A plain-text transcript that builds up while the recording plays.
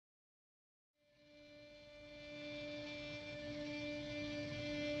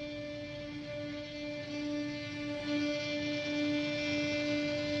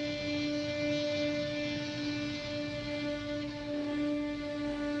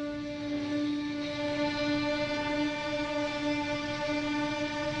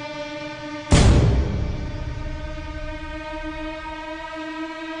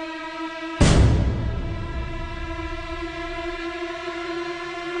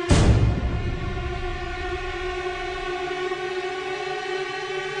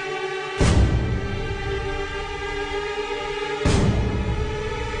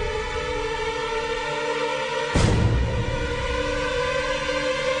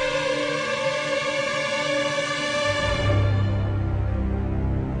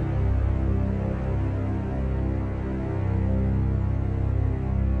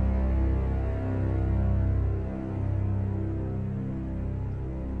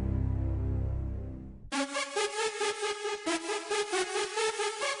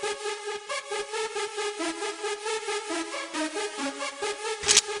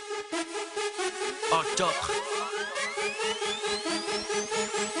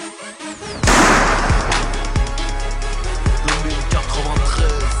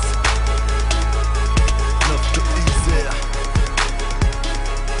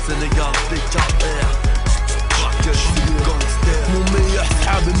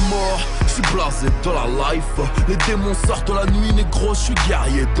J'suis blasé de la life. Les démons sortent la nuit, négro, j'suis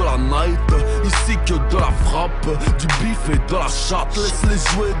guerrier de la night. Ici que de la frappe, du bif et de la chatte. Laisse-les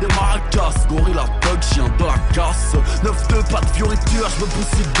jouer des maracas, gorilla thug, chien de la casse. 9-2, pas de fioriture, j'veux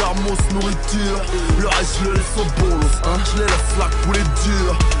pousser gamos, nourriture. Le reste j'le laisse au bolos, hein, j'les laisse la couler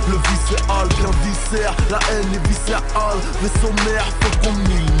dure. Le viscéral, bien viscère, la haine est viscérale. Les sommaires, faut qu'on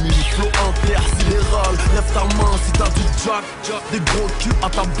mille, flow intersidéral. Lève ta main si t'as du jack, des gros culs à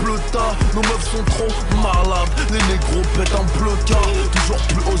ta bleuta. Nos meufs sont trop malades, les négros pètent un blocard. Toujours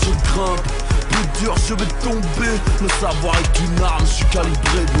plus haut je grimpe, plus dur je vais tomber. Le savoir est une arme, je suis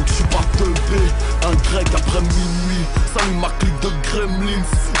calibré donc je suis pas teubé. Un grec après minuit, salut ma clique de gremlins.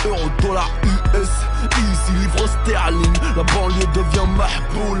 Euro, dollar, US, easy, livre sterling. La banlieue devient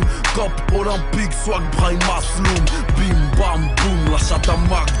mahboul. Cop olympique, swag, brain, masloum. Bim, bam, boum, la chatte à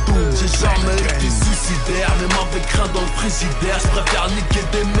McDoom. J'ai jamais été suicidaire, même avec rien dans le frigidaire. J'préfère niquer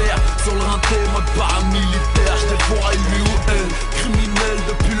des mères sur le rinté, mode paramilitaire. J'étais fourré lui ou elle, criminel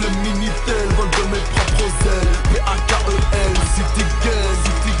depuis le Minitel. Vol de mes propres ailes, P-A-K-E-L. City gang,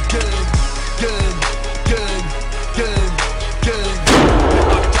 city gang, gang, gang, gang, gang.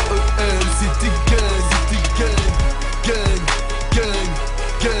 P-A-K-E-L, city gang, city gang, gang, gang,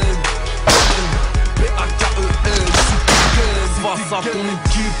 gang, gang. P-A-K-E-L, city gang. Face à ton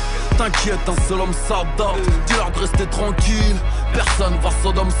équipe, t'inquiète, un seul homme s'adapte. Dis-leur de rester tranquille, personne va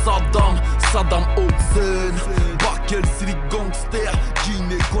Sodom Saddam, Saddam Hussein. Bakel, Silly Gangster,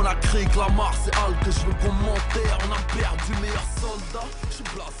 Guinée, Conakry, Clamart, c'est Al que je veux commenter. On a perdu meilleur soldat, je suis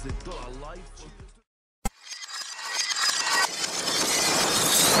blasé de la life.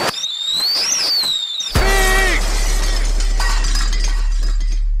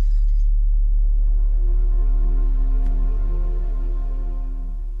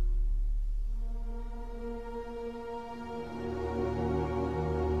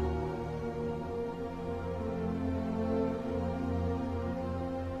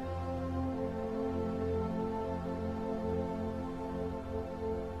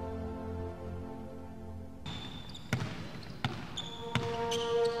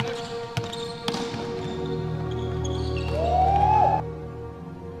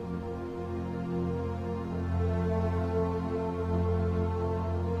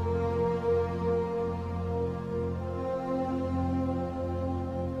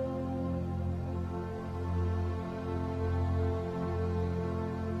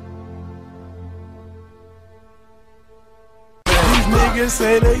 Niggas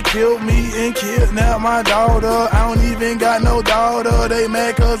say they killed me and kidnapped my daughter. I don't even got no daughter. They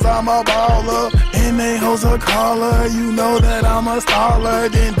mad cause I'm a baller. And they hoes a caller. You know that I'm a staller.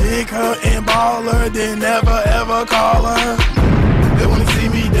 Then dig her and ball her. Then never ever call her. They wanna see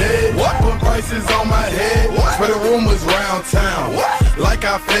me dead. What? Put prices on my head. What? Spread the rumors round town. What? Like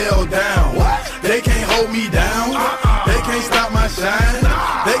I fell down. What? They can't hold me down. They can't stop my shine.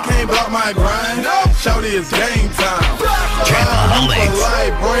 They can't block my grind. Shout it, it's game time.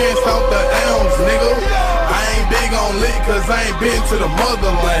 Like brands off the elms, nigga. I ain't big on lit cause I ain't been to the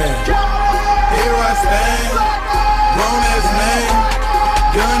motherland. Here I stand, grown ass man,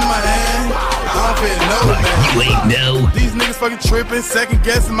 gun in my hand. I don't fit no man. You ain't know. These niggas fucking tripping, second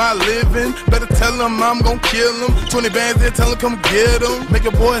guessing my living. Better tell them I'm gon' kill them. 20 bands there, tell them come get them. Make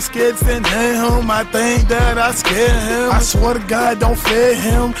a boy scared, send him. I think that I scare him. I swear to God, don't fear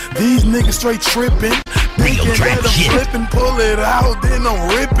him. These niggas straight tripping. Thinking that I'm flipping, pull it out, then I'm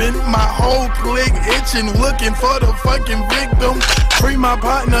ripping. My whole clique itching, looking for the fucking victim. Free my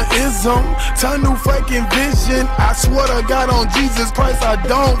partner ism, tunnel fucking vision. I swear to God on Jesus Christ, I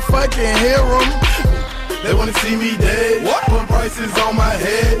don't fucking hear him. They wanna see me dead. What? Put prices on my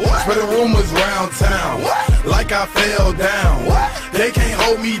head. What? Spread the rumors round town. What? Like I fell down. What? They can't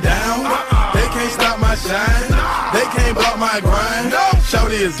hold me down. They can't stop my shine. They can't block my grind. Shout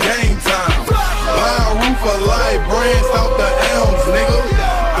it, it's game time. Buy a roof of life, brands off the elms, nigga.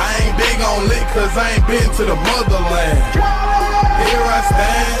 I ain't big on lit cause I ain't been to the motherland. Here I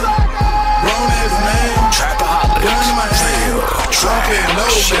stand, grown ass man, gun in my hand.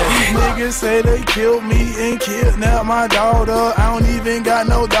 These niggas say they killed me and kidnapped my daughter. I don't even got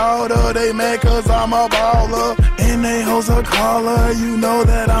no daughter. They mad cause I'm a baller. And they hoes a caller. You know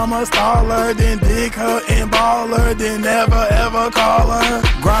that I'm a staller. Then dig her and ball her. Then never ever call her.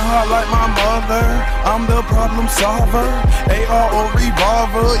 Grind hard like my mother. I'm the problem solver. AR or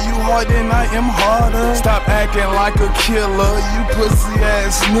revolver. You hard then I am harder. Stop acting like a killer. You pussy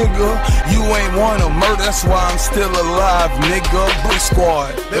ass nigga. You ain't wanna murder. That's why I'm still alive, nigga. Brick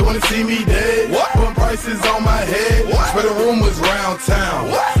squad. They wanna see me dead. What? Put prices on my head. What? Spread the rumors round town.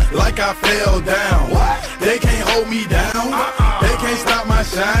 What? Like I fell down. What? They can't hold me down. They can't stop my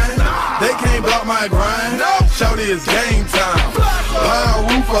shine. They can't block my grind. Shorty, it's game time. Power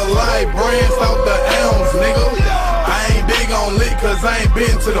roof of life, brands off the elms, nigga. I ain't big on lit cause I ain't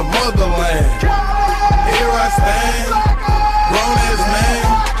been to the motherland. Here I stand, grown ass man,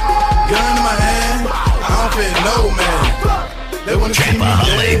 gun in my hand. I don't fit no man. They wanna see me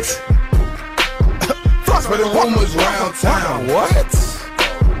dead. For the rumors round town. What?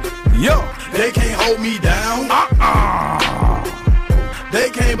 Yo, they can't hold me down. They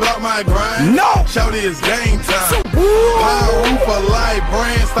can't block my grind. No. Shorty, it's game time. Power roof of life,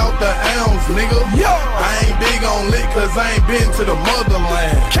 brands off the elms, nigga. Yo. I ain't big on lit cause I ain't been to the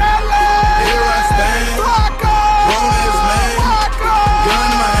motherland. Here I stand, grown ass man, gun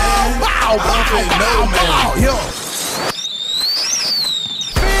in my hand. I don't fit no man. Yo.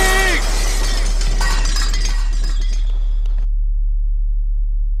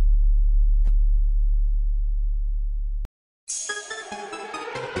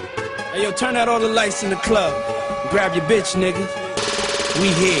 Hey, yo, turn out all the lights in the club. Grab your bitch, nigga. We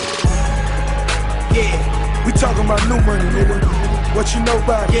here. Yeah. We talking about new money, nigga. What you know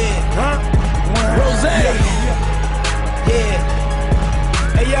about it? Yeah. Huh? Rose. Yeah.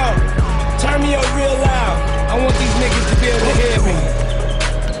 Hey, yo, turn me up real loud. I want these niggas to be able to hear me.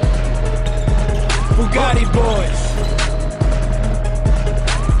 Bugatti boys.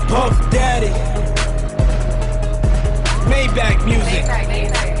 Puff Daddy. Maybach music.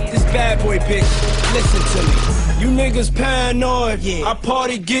 This bad boy bitch, listen to me. You niggas paranoid, yeah. I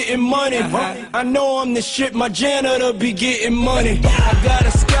party getting money. I know I'm the shit, my janitor be getting money. I got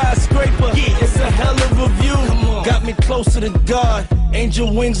a skyscraper, it's a hell of a view. Got me closer to God,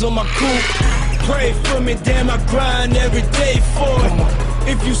 angel wings on my coupe. Pray for me, damn, I grind every day for it.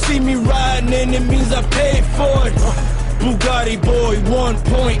 If you see me riding, then it means I paid for it. Bugatti boy,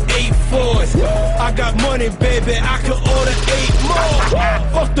 1.84. I got money, baby, I could order 8 more.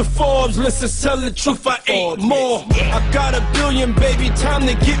 Fuck the Forbes, listen, tell the truth, I ate more. I got $1 billion, baby, time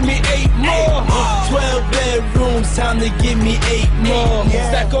to give me 8 more. 12 bedrooms, time to give me 8 more.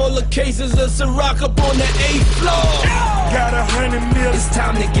 Stack all the cases of Ciroc up on the 8th floor. Got 100 mil, It's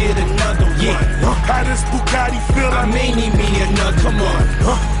time to get another one. How does Bugatti feel? I may need me another, come on.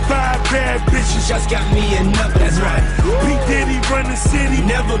 5 bad bitches, Just got me another, that's right. P. Diddy run the city,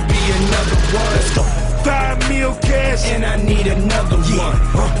 Never be another one. Let's go. 5 mil cash, And I need another one.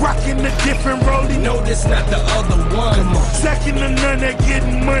 rocking a different rollie. No, this not the other one. Second to none that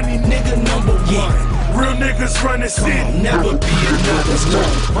getting money, Nigga number one. real niggas run the city. Never be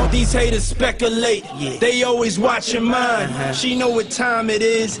another one. These haters speculate, they always watching mine. She know what time it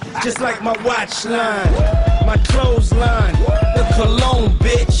is, just like my watch line. My clothesline, the cologne,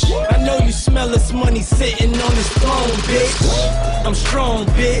 bitch. I know you smell this money sitting on this throne, bitch. I'm strong,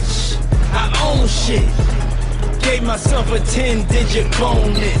 bitch. I own shit. Gave myself a 10-digit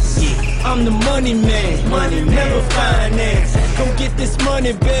bonus. I'm the money man, money never finance. Come get this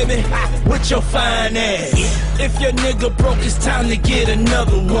money, baby, with your fine ass. If your nigga broke, it's time to get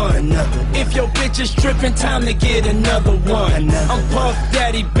another one. If your bitch is tripping, time to get another one. I'm Puff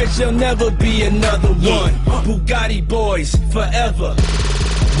Daddy, bitch, there'll never be another one. Bugatti boys, forever.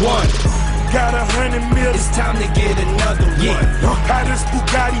 One. Got 100 mil, It's time to get another one. how does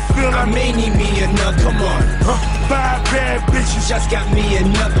Bugatti feel? I may need me another, come on. 5 bad bitches, Just got me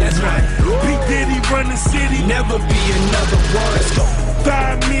another, that's right. P. Diddy run the city, Never be another one. Let's go.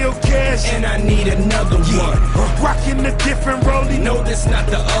 5 mil cash, And I need another one. rocking a different rollie. No, this not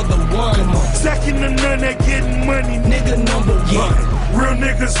the other one. Second to none that getting money, Nigga number one. real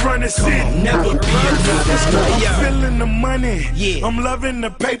niggas run the city. Never be another one. I'm Yeah. feeling the money, Yeah. I'm loving the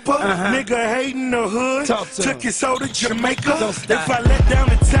paper. Nigga hating the hood, Talk to took him. his soul to Jamaica. Don't stop. If I let down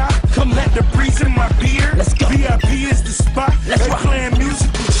the top, Come let the breeze in my beard. Let's go. VIP is the spot. Let's they rock. playing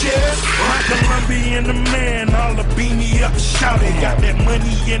musical chairs. My Colombian the man, all the beat me up, shouting. Got that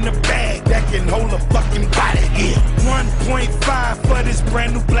money in the bag that can hold a fucking body. Yeah. 1.5 for this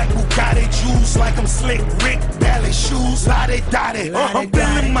brand new black Bugatti juice, like I'm Slick Rick, ballet shoes, lottie dottie. I'm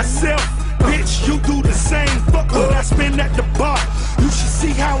feeling myself. Bitch, you do the same. Fuck what I spend at the bar. You should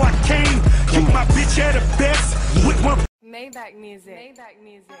see how I came. Keep my bitch at the best. With one. Maybach music. Maybach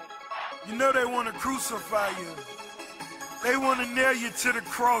music. You know they want to crucify you. They want to nail you to the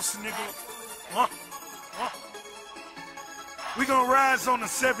cross, nigga. We gonna rise on the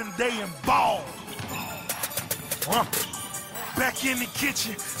 7th day and ball. Back in the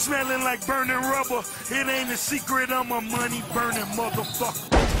kitchen, smelling like burning rubber. It ain't a secret, I'm a money burning motherfucker.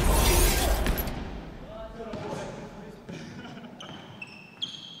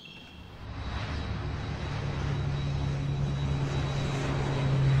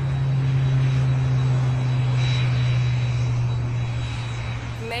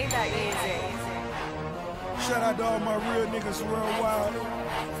 Maybach music. Shout out to all my real niggas worldwide.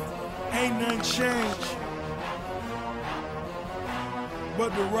 Ain't nothing changed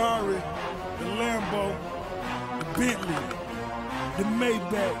but the Rari, the Lambo, the Bentley, the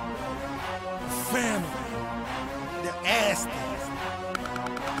Maybach, the Phantom, the Aston,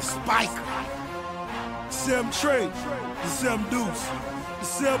 the Spiker, the 7 Trey, the 7 Deuce, the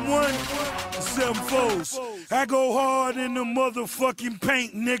 7-1, the 7 Foes. I go hard in the motherfucking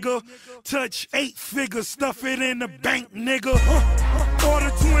paint, nigga. Touch 8 figures, stuff it in the bank, nigga.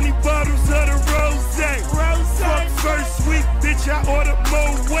 Order 20 bottles of the rosé. Fuck first week, bitch, I ordered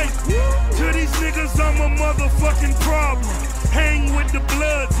more weight. To these niggas, I'm a motherfucking problem. Hang with the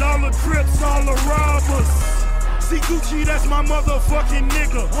Bloods, all the Crips, all the robbers. See Gucci, that's my motherfucking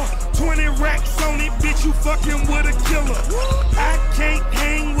nigga. 20 racks on it, bitch, you fucking with a killer. I can't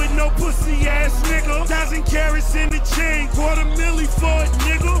hang with no pussy ass nigga. 1,000 carats in the chain, $250,000 for it,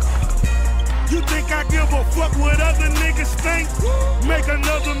 nigga. You think I give a fuck what other niggas think? Make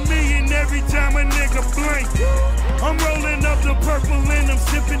another million every time a nigga blink. I'm rolling up the purple and I'm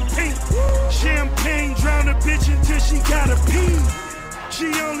sipping pink. Champagne drown a bitch until she gotta pee. She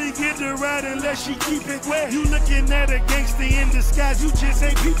only get to ride unless she keep it wet. You looking at a gangster in disguise, you just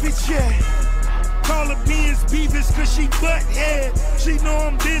ain't peep it yet. Call her Benz Beavis cause she butt head. She know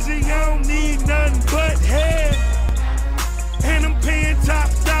I'm busy, I don't need nothing but head. And I'm paying top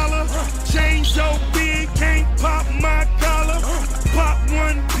dollar. Chain so big, can't pop my collar. Pop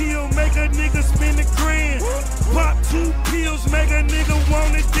 1 pill, make a nigga spend $1,000. Pop 2 pills, make a nigga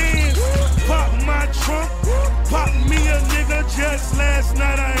wanna dance. Pop my trunk, pop me a nigga. Just last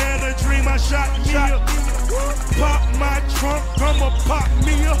night I had a dream, I shot me a. Pop my trunk, I'ma pop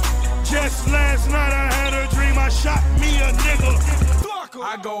me a. Just last night I had a dream, I shot me a nigga.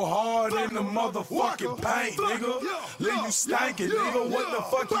 I go hard in the motherfucking paint, nigga. Leave you stankin', nigga. What the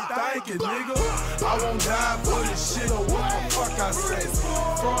fuck you thinking, nigga? I won't die for this shit or what the fuck I say.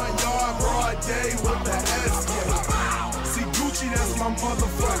 Front yard, broad day with the SK. See Gucci, that's my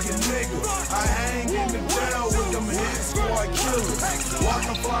motherfucking nigga. I hang in the jail with them hit squad killers.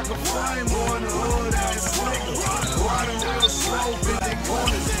 Walking like a flame on the hood ass nigga. Riding real slow, 50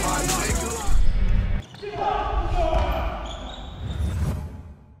 corners, my nigga.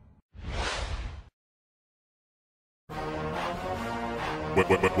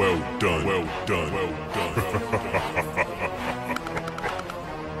 Well done, well done, well done.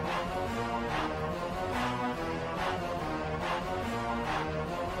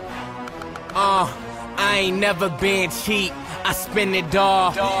 I ain't never been cheap. I spend it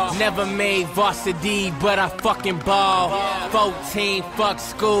all. Never made varsity, but I fucking ball. 14, fuck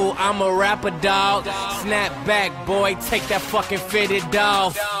school, I'm a rapper, dog. Snap back, boy, take that fucking fitted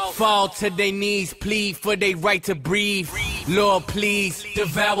off. Fall to their knees, plead for their right to breathe. Lord, please,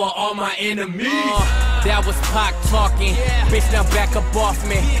 devour all my enemies. That was Pac talking, bitch, now back up off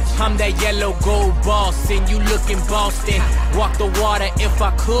me. I'm that yellow gold boss, and you looking Boston. Walk the water if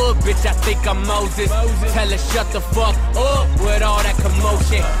I could, bitch, I think I'm Moses. Tell her shut the fuck up with all that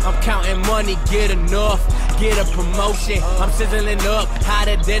commotion. I'm counting money, get enough, get a promotion. I'm sizzling up,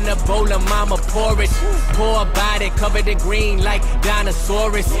 hotter than a bowl of mama porridge. Poor body, covered in green like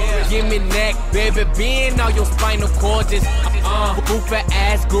dinosaurs. Give me neck, baby, bend all your spinal cords. Goofer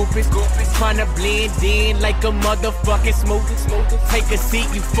ass goofies, tryna blend in like a motherfucking smoothie. Take a seat,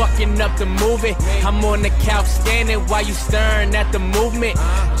 you fucking up the movie. I'm on the couch standing while you staring at the movement.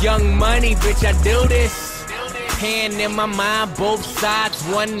 Young money, bitch, I do this. Pen in my mind, both sides,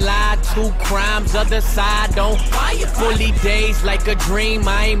 one lie, 2 crimes, other side on fire. Fully dazed like a dream,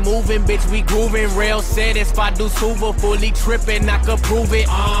 I ain't moving, bitch, we grooving. Real satisfied, do super, fully tripping, I could prove it.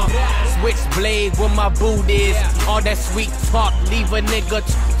 Switchblade where my boot is, all that sweet talk, leave a nigga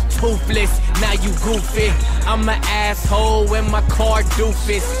toothless, now you goofy. I'm an asshole when my car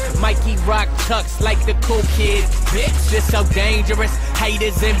doofus. Mikey rock chucks like the cool kids. Bitch, this so dangerous.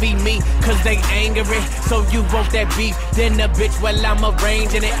 Haters envy me, cause they angry. So you want that beef, then the bitch, well I'm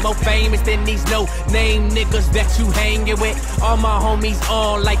arranging it. More famous than these no name niggas that you hanging with. All my homies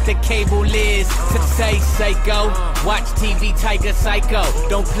on like the cable is. Say psycho, watch TV Tiger Psycho.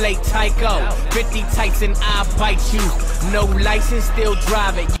 Don't play Tycho, 50 tights and I'll bite you. No license, still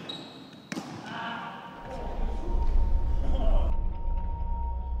driving.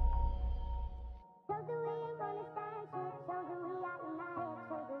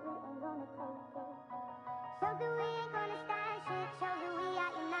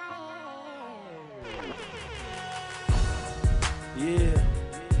 Yeah,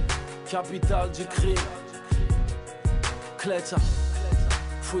 capitale du crime. Kletter,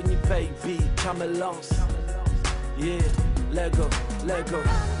 Fouini baby, Camelance. Yeah, Lego. let go.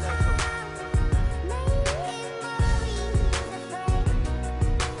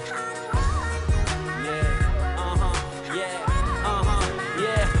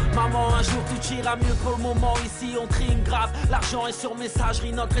 Maman, un jour tout ira mieux, pour le moment ici on trime grave. L'argent est sur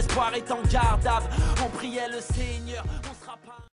messagerie, notre espoir est en garde. On priait le Seigneur, on sera pas...